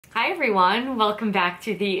Hi everyone, welcome back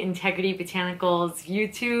to the Integrity Botanicals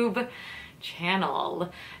YouTube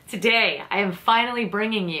channel. Today I am finally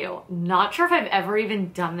bringing you, not sure if I've ever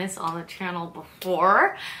even done this on the channel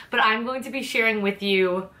before, but I'm going to be sharing with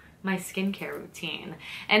you my skincare routine.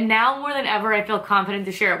 And now more than ever I feel confident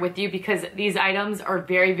to share it with you because these items are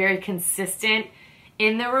very consistent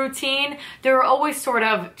in the routine. There are always sort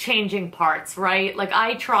of changing parts, right? Like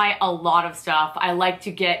I try a lot of stuff. I like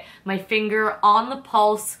to get my finger on the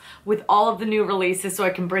pulse with all of the new releases so I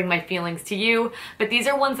can bring my feelings to you. But these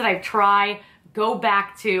are ones that I try, go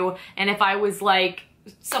back to, and if I was like,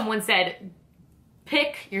 someone said,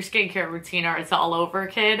 pick your skincare routine or it's all over,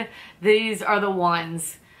 kid, these are the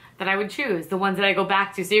ones that I would choose, the ones that I go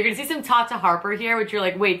back to. So you're gonna see some Tata Harper here, which you're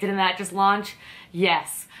like, wait, didn't that just launch?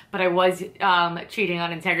 Yes. But I was cheating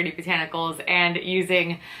on Integrity Botanicals and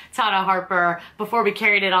using Tata Harper before we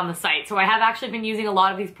carried it on the site. So I have actually been using a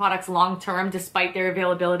lot of these products long term despite their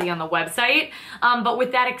availability on the website. But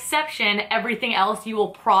with that exception, everything else you will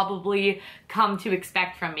probably come to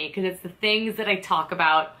expect from me because it's the things that I talk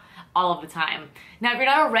about all of the time. Now, if you're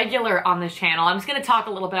not a regular on this channel, I'm just gonna talk a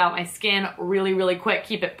little bit about my skin really quick,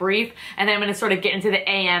 keep it brief, and then I'm gonna sort of get into the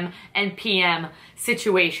AM and PM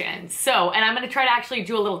situation. So, and I'm gonna try to actually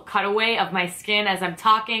do a little cutaway of my skin as I'm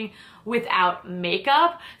talking without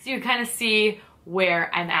makeup, so you kind of see where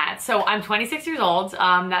I'm at. So I'm 26 years old.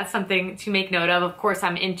 That's something to make note of. Of course,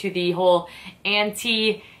 I'm into the whole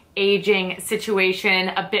anti-aging situation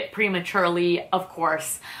a bit prematurely, of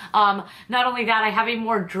course. Not only that, I have a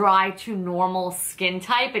more dry to normal skin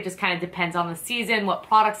type. It just kind of depends on the season, what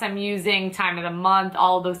products I'm using, time of the month,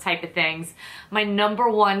 all of those type of things. My number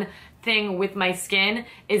one thing with my skin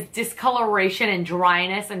is discoloration and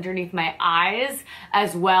dryness underneath my eyes,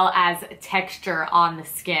 as well as texture on the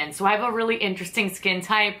skin. So I have a really interesting skin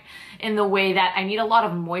type in the way that I need a lot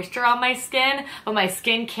of moisture on my skin, but my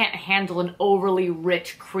skin can't handle an overly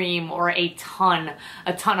rich cream or a ton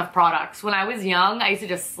of products. When I was young, I used to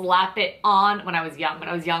just slap it on. When I was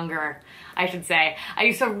younger, I should say, I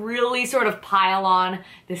used to really sort of pile on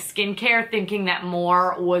the skincare thinking that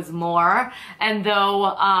more was more. And though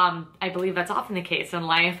I believe that's often the case in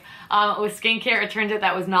life, with skincare, it turns out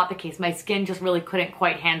that was not the case. My skin just really couldn't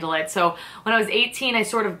quite handle it. So when I was 18, I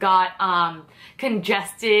sort of got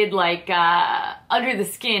congested, like under the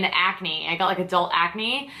skin acne. I got like adult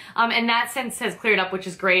acne, and that sense has cleared up, which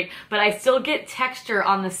is great, but I still get texture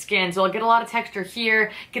on the skin. So I'll get a lot of texture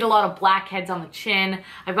here, get a lot of blackheads on the chin.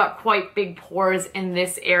 I've got quite big pores in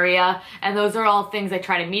this area, and those are all things I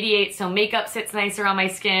try to mediate. So makeup sits nicer on my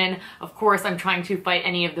skin. Of course, I'm trying to fight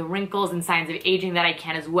any of the wrinkles and signs of aging that I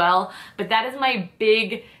can as well, but that is my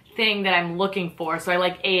big thing that I'm looking for. So I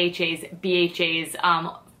like AHAs, BHAs,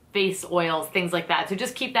 face oils, things like that. So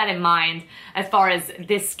just keep that in mind as far as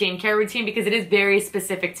this skincare routine because it is very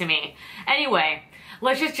specific to me. Anyway,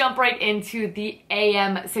 let's just jump right into the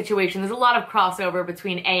AM situation. There's a lot of crossover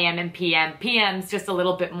between AM and PM. PM's just a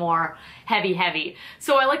little bit more heavy.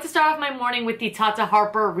 So I like to start off my morning with the Tata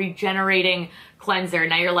Harper Regenerating Cleanser.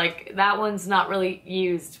 Now you're like, that one's not really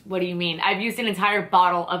used. What do you mean? I've used an entire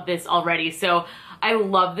bottle of this already. So I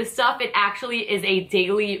love this stuff. It actually is a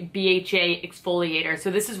daily BHA exfoliator.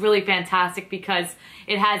 So this is really fantastic because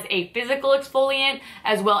it has a physical exfoliant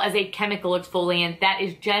as well as a chemical exfoliant that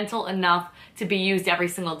is gentle enough to be used every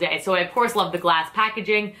single day. So I of course love the glass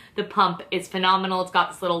packaging. The pump is phenomenal. It's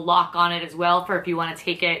got this little lock on it as well for if you want to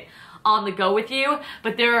take it on the go with you.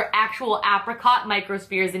 But there are actual apricot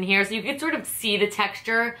microspheres in here, so you can sort of see the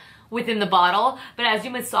texture within the bottle. But as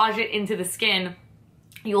you massage it into the skin,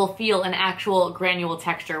 you will feel an actual granule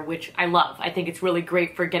texture, which I love. I think it's really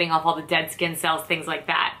great for getting off all the dead skin cells, things like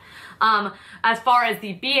that. As far as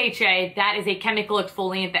the BHA, that is a chemical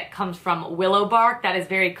exfoliant that comes from willow bark. That is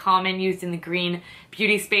very common, used in the green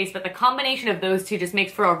beauty space, but the combination of those two just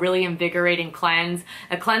makes for a really invigorating cleanse.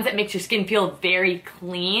 A cleanse that makes your skin feel very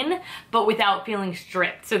clean, but without feeling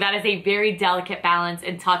stripped. So that is a very delicate balance,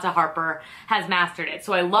 and Tata Harper has mastered it.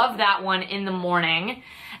 So I love that one in the morning.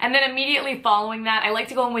 And then immediately following that, I like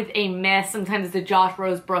to go in with a mist. Sometimes it's a Josh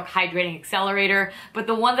Rosebrook Hydrating Accelerator, but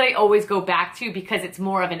the one that I always go back to because it's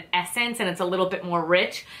more of an essence and it's a little bit more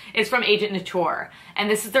rich is from Agent Nature. And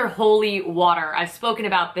this is their Holy Water. I've spoken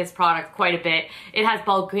about this product quite a bit. It has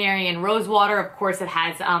Bulgarian rose water. Of course, it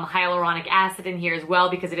has hyaluronic acid in here as well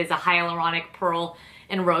because it is a hyaluronic pearl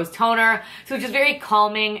and rose toner. So it's just very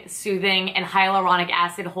calming, soothing, and hyaluronic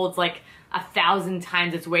acid holds like 1,000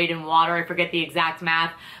 times its weight in water. I forget the exact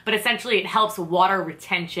math, but essentially it helps water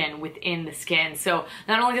retention within the skin. So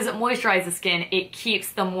not only does it moisturize the skin, it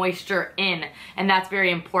keeps the moisture in, and that's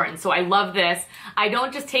very important. So I love this. I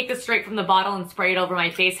don't just take this straight from the bottle and spray it over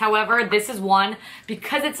my face. However, this is one,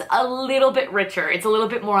 because it's a little bit richer, it's a little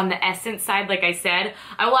bit more on the essence side, like I said,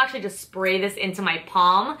 I will actually just spray this into my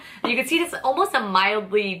palm. And you can see it's almost a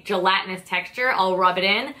mildly gelatinous texture. I'll rub it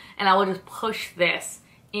in, and I will just push this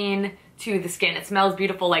in to the skin. It smells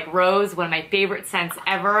beautiful like rose, one of my favorite scents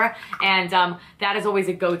ever, and that is always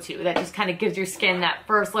a go-to. That just kind of gives your skin that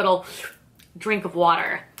first little drink of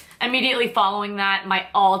water. Immediately following that, my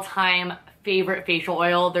all-time favorite facial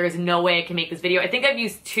oil. There's no way I can make this video. I think I've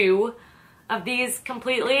used 2 of these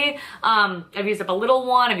completely. I've used up a little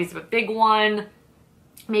one, I've used up a big one,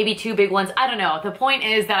 maybe 2 big ones, I don't know. The point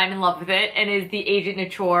is that I'm in love with it, and it is the Agent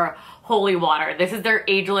Nature Holy Water. This is their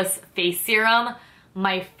Ageless Face Serum.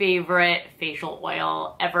 My favorite facial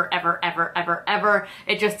oil ever, ever, ever, ever, ever.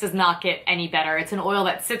 It just does not get any better. It's an oil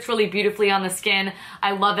that sits really beautifully on the skin.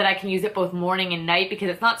 I love that I can use it both morning and night because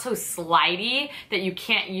it's not so slidey that you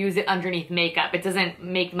can't use it underneath makeup. It doesn't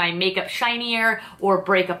make my makeup shinier or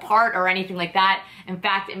break apart or anything like that. In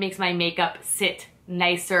fact, it makes my makeup sit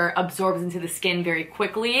nicer, absorbs into the skin very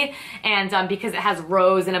quickly, and because it has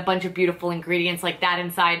rose and a bunch of beautiful ingredients like that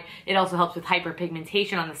inside, it also helps with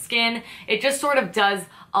hyperpigmentation on the skin. It just sort of does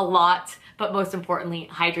a lot, but most importantly,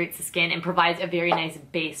 hydrates the skin and provides a very nice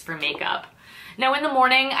base for makeup. Now in the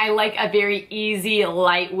morning, I like a very easy,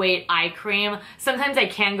 lightweight eye cream. Sometimes I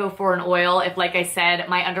can go for an oil if, like I said,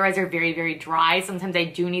 my under eyes are very, very dry. Sometimes I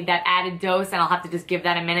do need that added dose, and I'll have to just give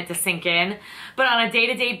that a minute to sink in. But on a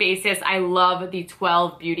day-to-day basis, I love the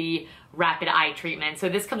 12 Beauty Rapid Eye Treatment. So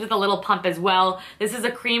this comes with a little pump as well. This is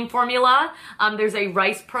a cream formula. There's a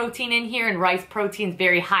rice protein in here, and rice protein is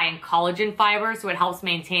very high in collagen fiber, so it helps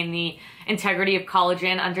maintain the integrity of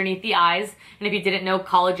collagen underneath the eyes. And if you didn't know,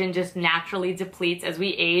 collagen just naturally depletes as we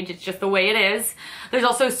age. It's just the way it is. There's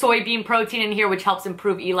also soybean protein in here, which helps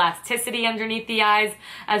improve elasticity underneath the eyes,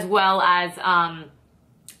 as well as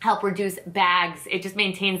help reduce bags. It just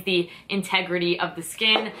maintains the integrity of the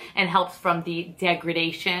skin and helps from the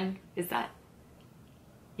degradation. Is that?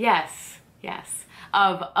 Yes, yes.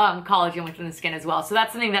 Of collagen within the skin as well. So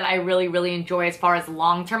that's something that I really, really enjoy as far as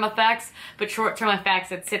long-term effects, but short-term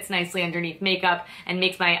effects, it sits nicely underneath makeup and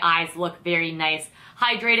makes my eyes look very nice,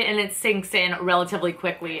 hydrated, and it sinks in relatively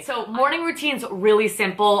quickly. So morning routine's really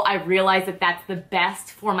simple. I realized that that's the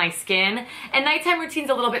best for my skin. And nighttime routine's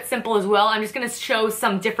a little bit simple as well. I'm just gonna show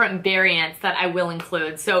some different variants that I will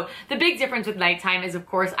include. So the big difference with nighttime is, of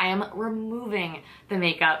course, I am removing the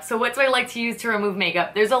makeup. So what do I like to use to remove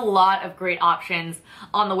makeup? There's a lot of great options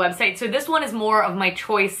on the website. So this one is more of my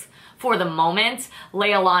choice for the moment.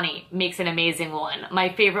 Leilani makes an amazing one. My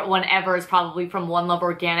favorite one ever is probably from One Love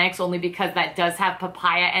Organics, only because that does have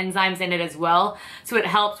papaya enzymes in it as well. So it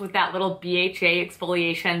helps with that little BHA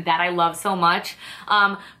exfoliation that I love so much.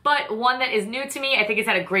 But one that is new to me, I think it's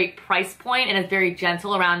at a great price point and is very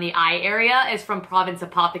gentle around the eye area, is from Province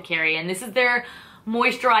Apothecary. And this is their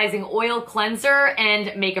moisturizing oil cleanser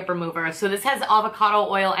and makeup remover. So this has avocado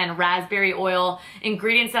oil and raspberry oil,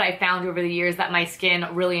 ingredients that I found over the years that my skin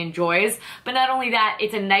really enjoys. But not only that,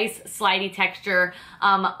 it's a nice slidey texture.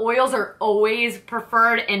 Oils are always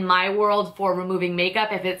preferred in my world for removing makeup.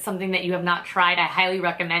 If it's something that you have not tried, I highly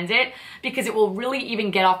recommend it because it will really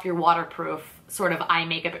even get off your waterproof sort of eye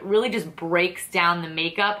makeup. It really just breaks down the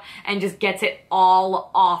makeup and just gets it all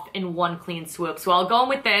off in one clean swoop. So I'll go in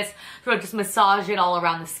with this, sort of just massage it all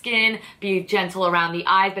around the skin, be gentle around the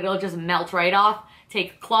eyes, but it'll just melt right off.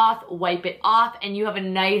 Take a cloth, wipe it off, and you have a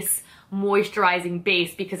nice moisturizing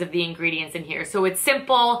base because of the ingredients in here. So it's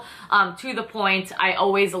simple, to the point. I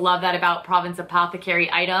always love that about Province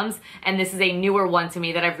Apothecary items, and this is a newer one to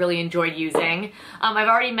me that I've really enjoyed using. I've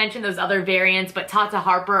already mentioned those other variants, but Tata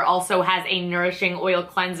Harper also has a nourishing oil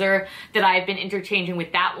cleanser that I've been interchanging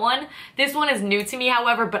with that one. This one is new to me,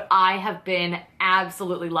 however, but I have been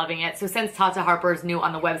absolutely loving it. So since Tata Harper is new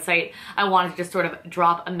on the website, I wanted to just sort of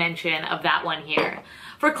drop a mention of that one here.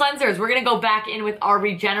 For cleansers, we're gonna go back in with our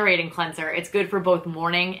Regenerating Cleanser. It's good for both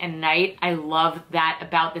morning and night. I love that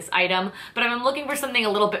about this item, but I'm looking for something a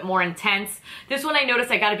little bit more intense. This one I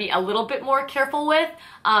noticed I gotta be a little bit more careful with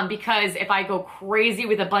because if I go crazy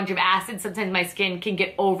with a bunch of acid, sometimes my skin can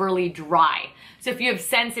get overly dry. So if you have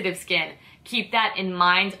sensitive skin, keep that in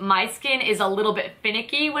mind. My skin is a little bit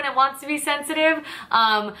finicky when it wants to be sensitive,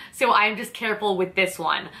 so I'm just careful with this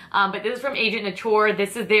one. But this is from Agent Nature.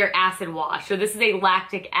 This is their acid wash. So this is a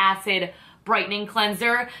lactic acid brightening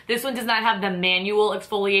cleanser. This one does not have the manual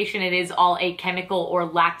exfoliation. It is all a chemical or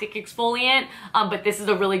lactic exfoliant, but this is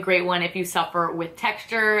a really great one if you suffer with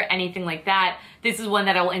texture, anything like that. This is one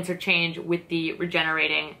that I will interchange with the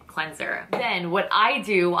regenerating cleanser. Then what I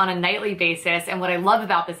do on a nightly basis, and what I love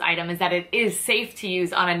about this item is that it is safe to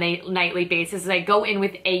use on a nightly basis, is I go in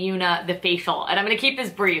with Eyeliner the facial. And I'm gonna keep this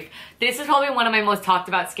brief. This is probably one of my most talked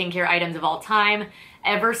about skincare items of all time.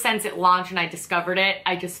 Ever since it launched and I discovered it,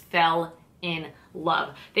 I just fell in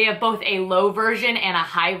love. They have both a low version and a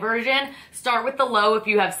high version. Start with the low if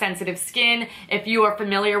you have sensitive skin. If you are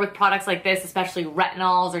familiar with products like this, especially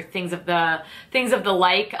retinols or things of the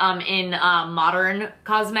like in modern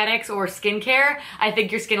cosmetics or skincare, I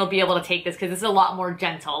think your skin will be able to take this because this is a lot more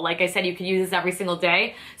gentle. Like I said, you can use this every single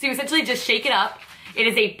day. So you essentially just shake it up. It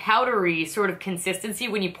is a powdery sort of consistency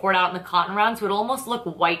when you pour it out in the cotton round, so it'll almost look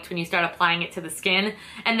white when you start applying it to the skin,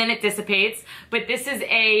 and then it dissipates. But this is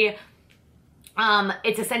a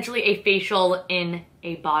it's essentially a facial in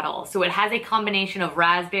a bottle. So it has a combination of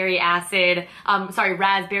raspberry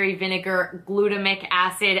vinegar, glutamic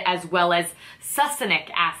acid, as well as succinic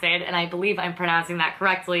acid, and I believe I'm pronouncing that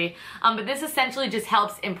correctly. But this essentially just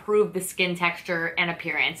helps improve the skin texture and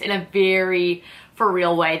appearance in a very for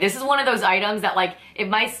real way. This is one of those items that, like, if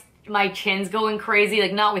my chin's going crazy,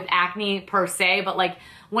 like not with acne per se, but like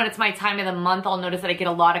when it's my time of the month, I'll notice that I get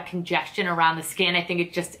a lot of congestion around the skin. I think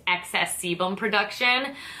it's just excess sebum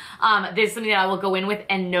production. This is something that I will go in with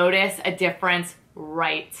and notice a difference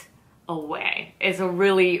right away. It's a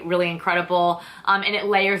really, really incredible, and it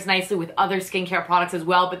layers nicely with other skincare products as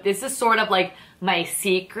well, but this is sort of like my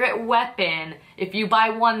secret weapon. If you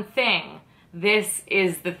buy one thing, this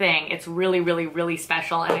is the thing. It's really, really, really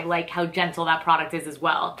special, and I like how gentle that product is as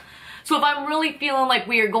well. So if I'm really feeling like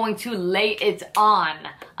we are going to lay it on,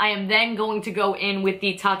 I am then going to go in with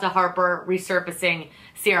the Tata Harper Resurfacing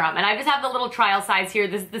Serum. And I just have the little trial size here.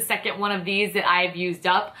 This is the second one of these that I've used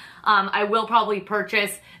up. I will probably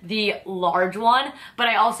purchase the large one, but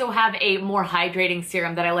I also have a more hydrating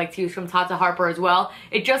serum that I like to use from Tata Harper as well.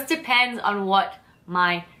 It just depends on what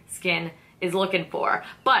my skin is looking for,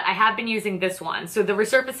 but I have been using this one. So the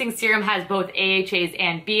resurfacing serum has both AHAs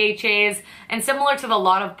and BHAs, and similar to the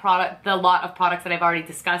lot of products that I've already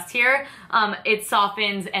discussed here, it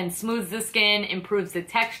softens and smooths the skin, improves the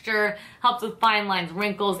texture, helps with fine lines,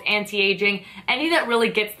 wrinkles, anti-aging, anything that really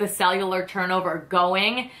gets the cellular turnover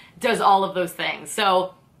going, does all of those things.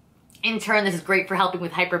 So in turn, this is great for helping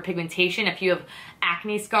with hyperpigmentation. If you have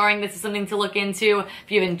acne scarring, this is something to look into.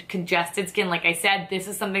 If you have congested skin, like I said, this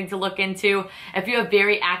is something to look into. If you have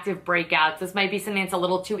very active breakouts, this might be something that's a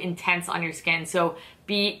little too intense on your skin, so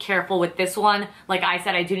be careful with this one. Like I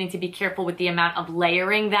said, I do need to be careful with the amount of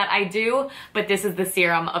layering that I do, but this is the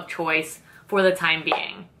serum of choice for the time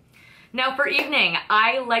being. Now for evening,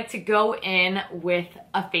 I like to go in with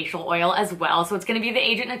a facial oil as well. So it's gonna be the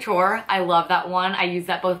Agent Nature. I love that one. I use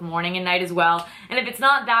that both morning and night as well. And if it's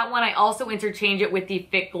not that one, I also interchange it with the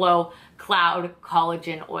Fitglow Cloud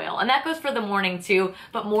Collagen Oil. And that goes for the morning too,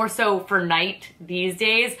 but more so for night these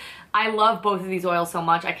days. I love both of these oils so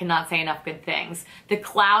much, I cannot say enough good things. The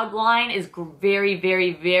Cloud line is very,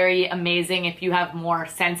 very, very amazing if you have more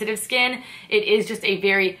sensitive skin. It is just a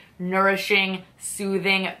very nourishing,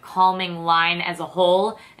 soothing, calming line as a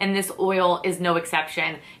whole, and this oil is no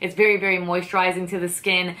exception. It's very, very moisturizing to the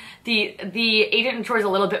skin. The Agent Nature is a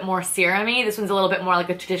little bit more serum-y. This one's a little bit more like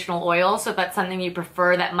a traditional oil, so if that's something you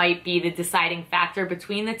prefer, that might be the deciding factor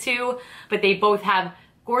between the two, but they both have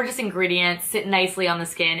gorgeous ingredients, sit nicely on the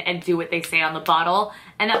skin, and do what they say on the bottle.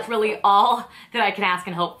 And that's really all that I can ask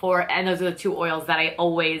and hope for, and those are the two oils that I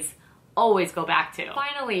always go back to.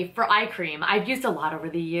 Finally, for eye cream, I've used a lot over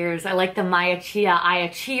the years. I like the Maya Chia Eye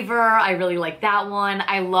Achiever. I really like that one.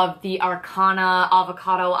 I love the Arcana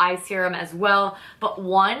Avocado Eye Serum as well. But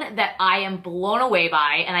one that I am blown away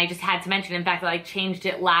by, and I just had to mention, in fact, that I changed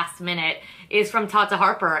it last minute, is from Tata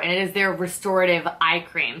Harper, and it is their Restorative Eye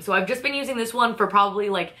Cream. So I've just been using this one for probably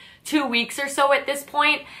like 2 weeks or so at this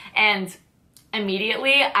point, and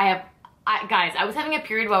immediately guys, I was having a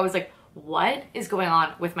period where I was like, what is going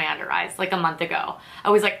on with my under eyes, like a month ago? I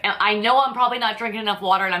was like, I know I'm probably not drinking enough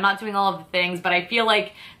water and I'm not doing all of the things, but I feel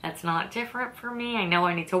like that's not different for me. I know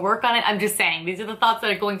I need to work on it. I'm just saying, these are the thoughts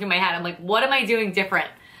that are going through my head. I'm like, what am I doing different?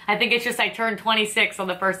 I think it's just I turned 26 on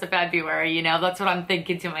the 1st of February, you know, that's what I'm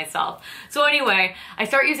thinking to myself. So anyway, I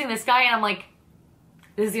start using this guy and I'm like,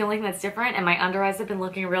 this is the only thing that's different, and my under eyes have been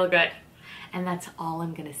looking real good. And that's all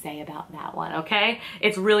I'm gonna say about that one, okay?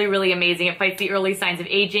 It's really, really amazing. It fights the early signs of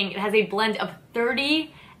aging. It has a blend of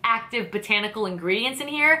 30 active botanical ingredients in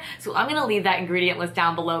here. So I'm gonna leave that ingredient list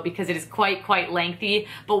down below because it is quite lengthy.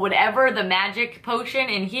 But whatever the magic potion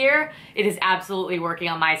in here, it is absolutely working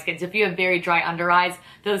on my skin. So if you have very dry under eyes,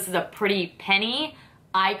 this is a pretty penny.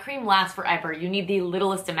 Eye cream lasts forever. You need the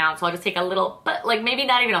littlest amount. So I'll just take a little, but like maybe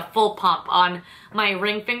not even a full pump on my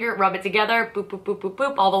ring finger, rub it together, boop, boop, boop, boop,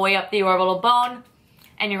 boop, all the way up the orbital bone.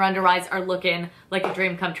 And your under eyes are looking like a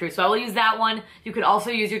dream come true. So I will use that one. You could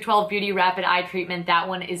also use your 12 Beauty Rapid Eye Treatment. That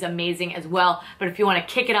one is amazing as well. But if you want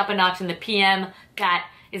to kick it up a notch in the PM, that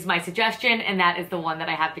is my suggestion, and that is the one that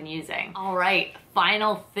I have been using. All right,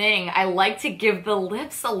 final thing. I like to give the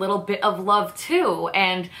lips a little bit of love too,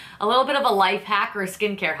 and a little bit of a life hack, or a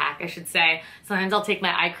skincare hack, I should say. Sometimes I'll take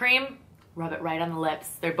my eye cream, rub it right on the lips.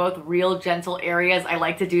 They're both real gentle areas. I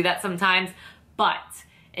like to do that sometimes, but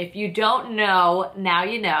if you don't know, now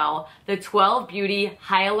you know, the 12 Beauty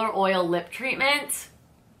Hyalur Oil Lip Treatment.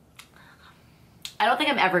 I don't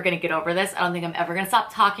think I'm ever gonna get over this. I don't think I'm ever gonna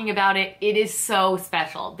stop talking about it. It is so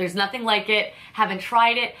special. There's nothing like it. Haven't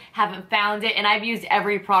tried it, haven't found it, and I've used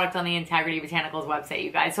every product on the Integrity Botanicals website,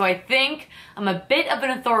 you guys. So I think I'm a bit of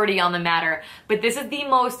an authority on the matter, but this is the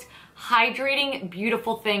most hydrating,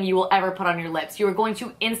 beautiful thing you will ever put on your lips. You are going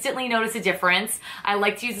to instantly notice a difference. I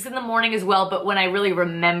like to use this in the morning as well, but when I really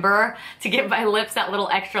remember to give my lips that little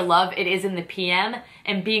extra love, it is in the PM.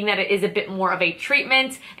 And being that it is a bit more of a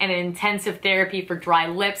treatment and an intensive therapy for dry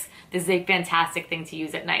lips, this is a fantastic thing to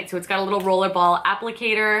use at night. So it's got a little rollerball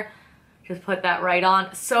applicator. Just put that right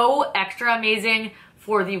on. So extra amazing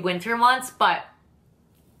for the winter months, but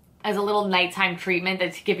as a little nighttime treatment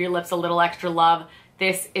that to give your lips a little extra love,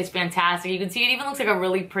 this is fantastic. You can see it even looks like a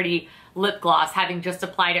really pretty lip gloss, having just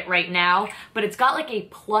applied it right now, but it's got like a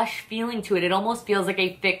plush feeling to it. It almost feels like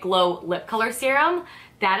a Fitglow lip color serum.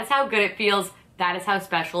 That is how good it feels. That is how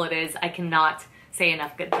special it is. I cannot say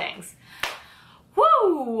enough good things.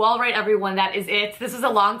 Woo! All right, everyone, that is it. This was a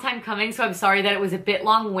long time coming, so I'm sorry that it was a bit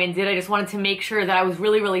long-winded. I just wanted to make sure that I was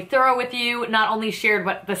really thorough with you, not only shared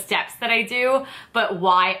what the steps that I do, but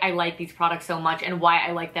why I like these products so much and why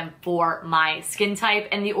I like them for my skin type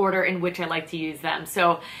and the order in which I like to use them.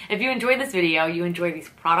 So if you enjoyed this video, you enjoy these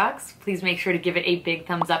products, please make sure to give it a big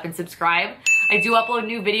thumbs up and subscribe. I do upload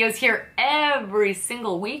new videos here every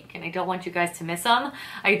single week, and I don't want you guys to miss them.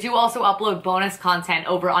 I do also upload bonus content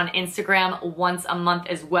over on Instagram once a month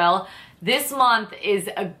as well. This month is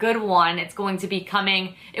a good one. It's going to be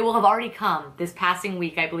coming, it will have already come this passing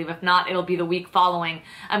week, I believe. If not, it'll be the week following.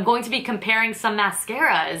 I'm going to be comparing some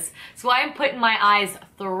mascaras. So I'm putting my eyes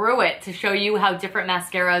through it to show you how different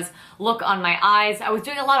mascaras look on my eyes. I was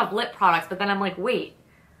doing a lot of lip products, but then I'm like, wait,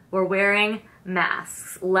 we're wearing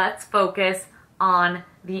masks. Let's focus on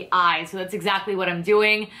the eye. So that's exactly what I'm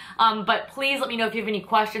doing. But please let me know if you have any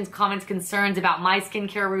questions, comments, concerns about my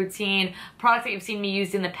skincare routine, products that you've seen me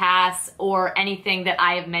use in the past, or anything that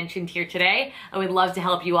I have mentioned here today. I would love to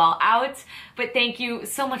help you all out. But thank you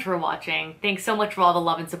so much for watching. Thanks so much for all the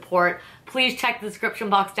love and support. Please check the description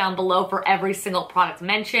box down below for every single product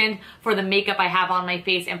mentioned, for the makeup I have on my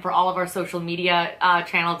face, and for all of our social media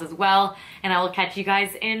channels as well. And I will catch you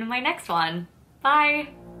guys in my next one.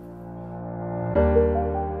 Bye.